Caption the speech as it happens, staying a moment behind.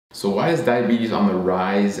So why is diabetes on the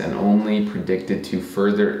rise and only predicted to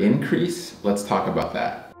further increase? Let's talk about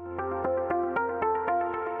that.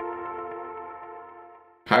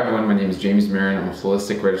 Hi everyone, my name is James Marin. I'm a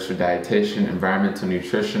holistic registered dietitian, environmental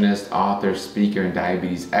nutritionist, author, speaker, and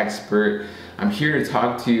diabetes expert. I'm here to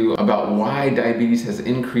talk to you about why diabetes has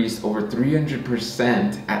increased over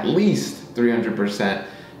 300%, at least 300%,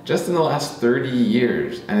 just in the last 30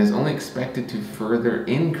 years and is only expected to further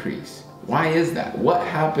increase. Why is that? What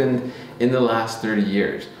happened in the last 30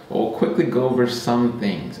 years? Well, we'll quickly go over some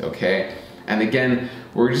things, okay? And again,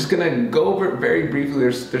 we're just gonna go over it very briefly.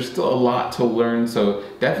 There's still a lot to learn, so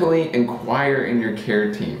definitely inquire in your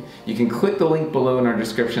care team. You can click the link below in our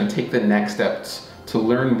description and take the next steps to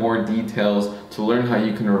learn more details, to learn how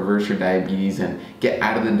you can reverse your diabetes and get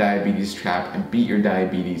out of the diabetes trap and beat your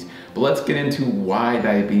diabetes. But let's get into why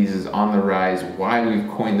diabetes is on the rise, why we've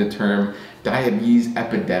coined the term diabetes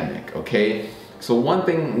epidemic, okay? So one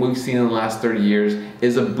thing we've seen in the last 30 years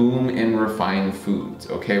is a boom in refined foods,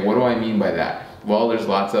 okay? What do I mean by that? Well, there's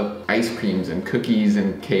lots of ice creams and cookies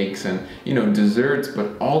and cakes and, desserts,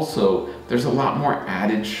 but also there's a lot more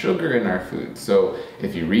added sugar in our food. So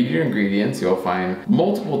if you read your ingredients, you'll find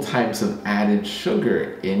multiple types of added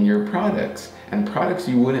sugar in your products. And products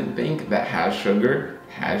you wouldn't think that has sugar.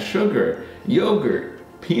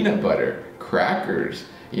 Yogurt, peanut butter, crackers,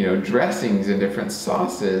 dressings and different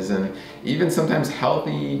sauces, and even sometimes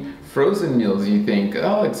healthy frozen meals you think,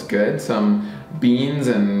 oh, it's good, some beans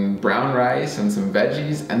and brown rice and some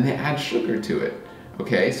veggies, and they add sugar to it.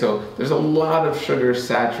 Okay, so there's a lot of sugar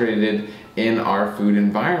saturated in our food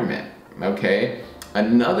environment. Okay,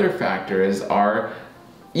 another factor is our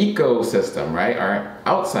ecosystem, right? Our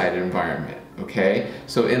outside environment. Okay,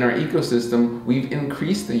 so in our ecosystem, we've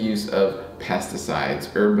increased the use of pesticides,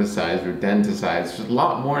 herbicides, rodenticides. There's a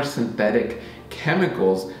lot more synthetic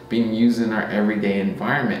chemicals being used in our everyday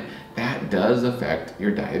environment. That does affect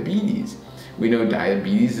your diabetes. We know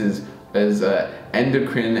diabetes is an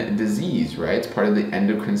endocrine disease, right? It's part of the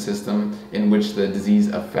endocrine system in which the disease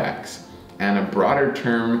affects. And a broader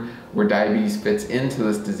term where diabetes fits into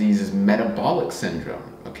this disease is metabolic syndrome.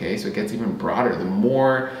 Okay, so it gets even broader. The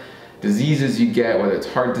more diseases you get, whether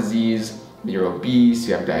it's heart disease, you're obese,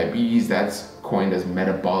 you have diabetes, that's coined as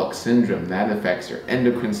metabolic syndrome. That affects your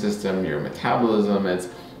endocrine system, your metabolism, it's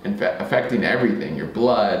affecting everything, your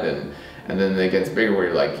blood, and then it gets bigger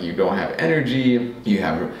where you don't have energy, you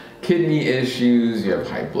have kidney issues, you have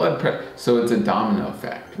high blood pressure, so it's a domino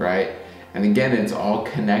effect, right? And again, it's all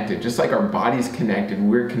connected. Just like our body's connected,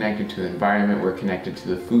 we're connected to the environment, we're connected to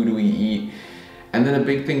the food we eat. And then a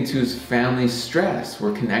big thing too is family stress.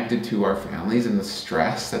 We're connected to our families and the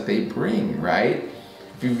stress that they bring, right?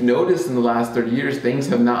 If you've noticed in the last 30 years, things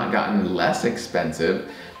have not gotten less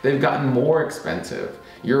expensive, they've gotten more expensive.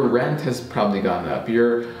 Your rent has probably gone up.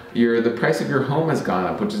 The price of your home has gone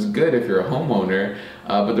up, which is good if you're a homeowner,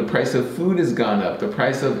 but the price of food has gone up. The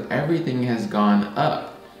price of everything has gone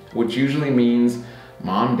up, which usually means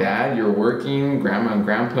mom, dad, you're working, grandma and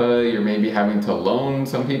grandpa, you're maybe having to loan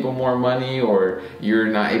some people more money, or you're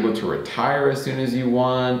not able to retire as soon as you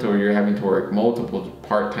want, or you're having to work multiple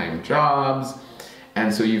part-time jobs.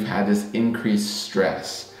 And so you've had this increased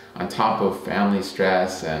stress on top of family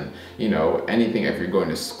stress and, anything if you're going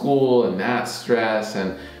to school and that stress.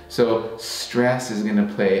 And so stress is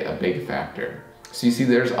gonna play a big factor. So you see,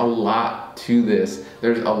 there's a lot to this.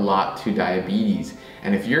 There's a lot to diabetes.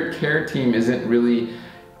 And if your care team isn't really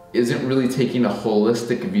taking a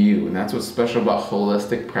holistic view, and that's what's special about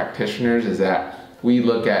holistic practitioners, is that we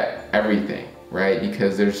look at everything, right?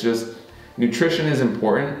 Because nutrition is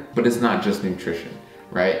important, but it's not just nutrition,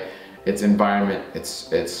 right? It's environment, it's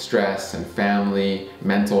stress and family,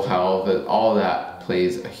 mental health, all that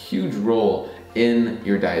plays a huge role in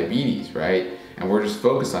your diabetes, right? And we're just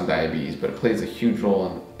focused on diabetes, but it plays a huge role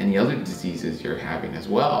in any other diseases you're having as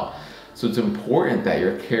well. So it's important that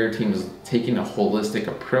your care team is taking a holistic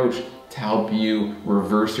approach to help you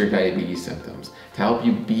reverse your diabetes symptoms, to help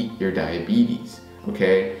you beat your diabetes,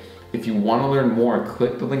 okay? If you want to learn more,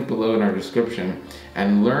 click the link below in our description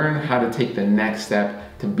and learn how to take the next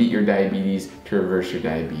step to beat your diabetes, to reverse your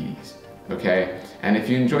diabetes, okay? And if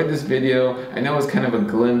you enjoyed this video, I know it's kind of a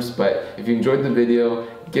glimpse, but if you enjoyed the video,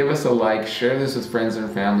 give us a like, share this with friends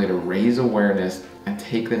and family to raise awareness and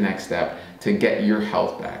take the next step to get your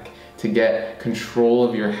health back, to get control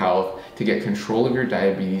of your health, to get control of your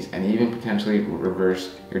diabetes, and even potentially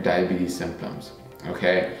reverse your diabetes symptoms,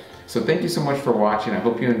 okay? So thank you so much for watching. I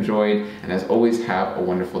hope you enjoyed, and as always, have a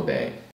wonderful day.